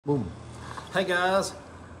Boom. Hey guys,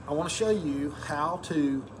 I want to show you how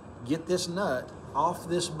to get this nut off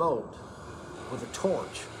this bolt with a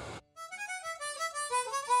torch.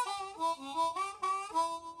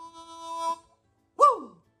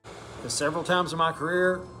 Woo! Because several times in my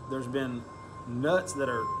career, there's been nuts that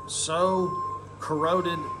are so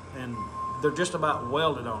corroded and they're just about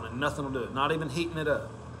welded on it. Nothing will do it, not even heating it up.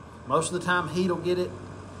 Most of the time heat will get it,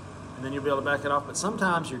 and then you'll be able to back it off. But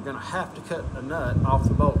sometimes you're going to have to cut a nut off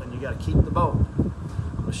the bolt, and you got to keep the bolt. I'm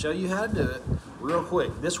going to show you how to do it real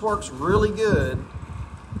quick. This works really good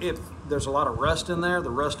if there's a lot of rust in there. The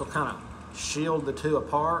rust will kind of shield the two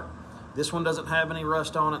apart. This one doesn't have any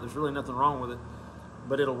rust on it. There's really nothing wrong with it,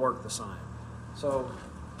 but it'll work the same. So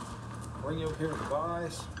bring you up here to the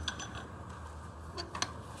vise.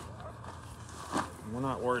 We're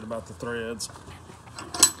not worried about the threads.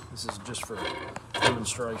 This is just for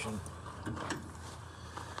demonstration.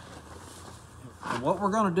 And what we're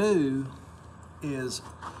going to do is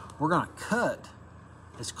we're going to cut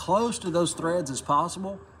as close to those threads as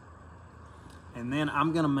possible, and then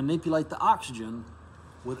I'm going to manipulate the oxygen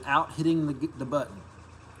without hitting the button.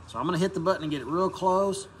 So I'm going to hit the button and get it real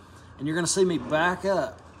close, and you're going to see me back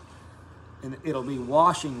up, and it'll be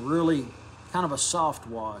washing really kind of a soft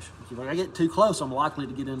wash. If I get too close, I'm likely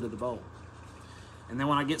to get into the bolt. And then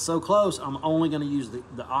when I get so close, I'm only going to use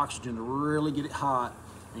the oxygen to really get it hot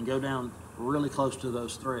and go down really close to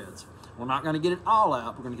those threads. We're not going to get it all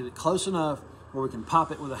out. We're going to get it close enough where we can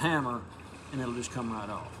pop it with a hammer and it'll just come right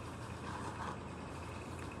off.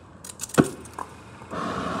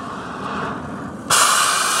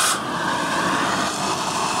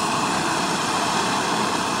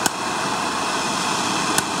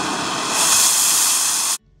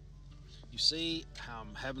 See how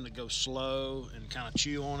I'm having to go slow and kind of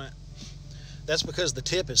chew on it? That's because the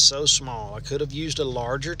tip is so small. I could have used a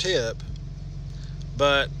larger tip,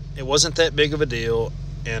 but it wasn't that big of a deal.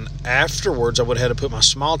 And afterwards, I would have had to put my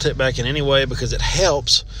small tip back in anyway because it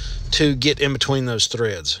helps to get in between those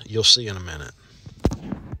threads. You'll see in a minute.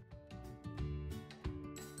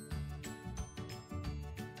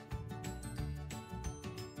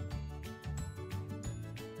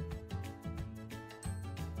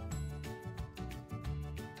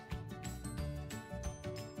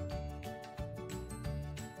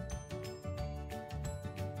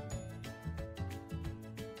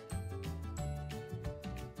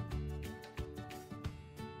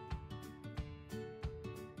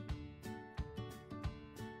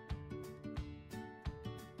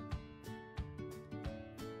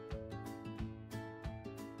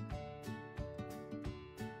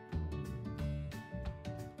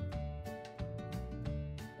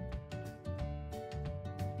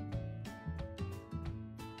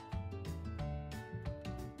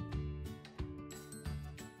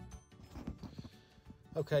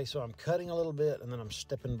 Okay, so I'm cutting a little bit and then I'm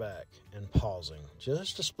stepping back and pausing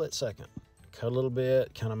just a split second. Cut a little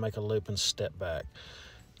bit, kind of make a loop and step back.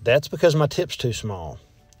 That's because my tip's too small.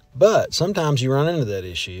 But sometimes you run into that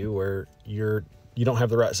issue where you don't have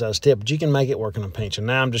the right size tip, but you can make it work in a pinch. And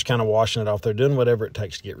now I'm just kind of washing it off there, doing whatever it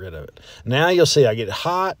takes to get rid of it. Now you'll see I get it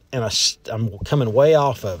hot and I'm coming way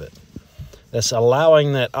off of it. That's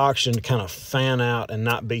allowing that oxygen to kind of fan out and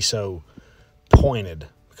not be so pointed.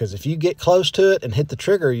 Because if you get close to it and hit the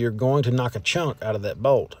trigger, you're going to knock a chunk out of that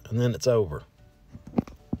bolt, and then it's over.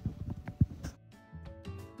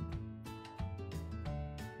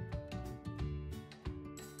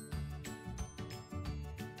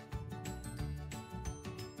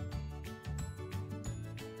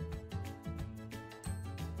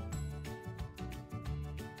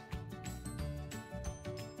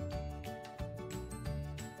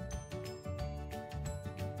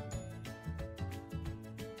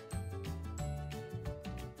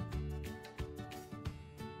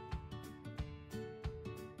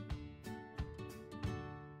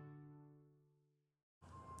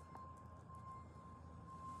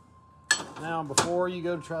 Now, before you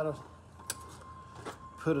go to try to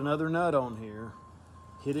put another nut on here,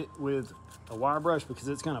 hit it with a wire brush because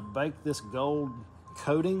it's going to bake this gold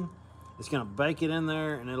coating. It's going to bake it in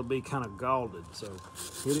there and it'll be kind of galded. So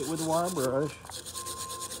hit it with a wire brush.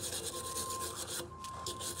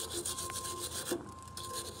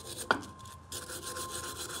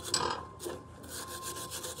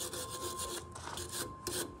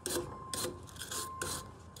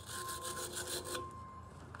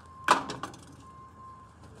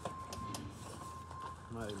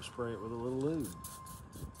 Might even spray it with a little lube.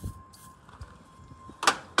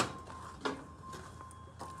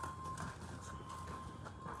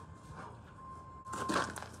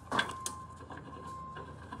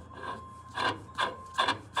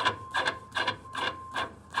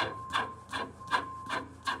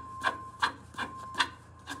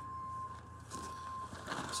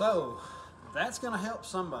 So that's going to help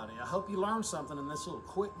somebody. I hope you learned something in this little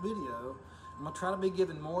quick video. I'm going to try to be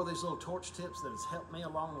giving more of these little torch tips that has helped me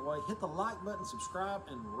along the way. Hit the like button, subscribe,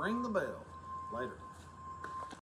 and ring the bell. Later.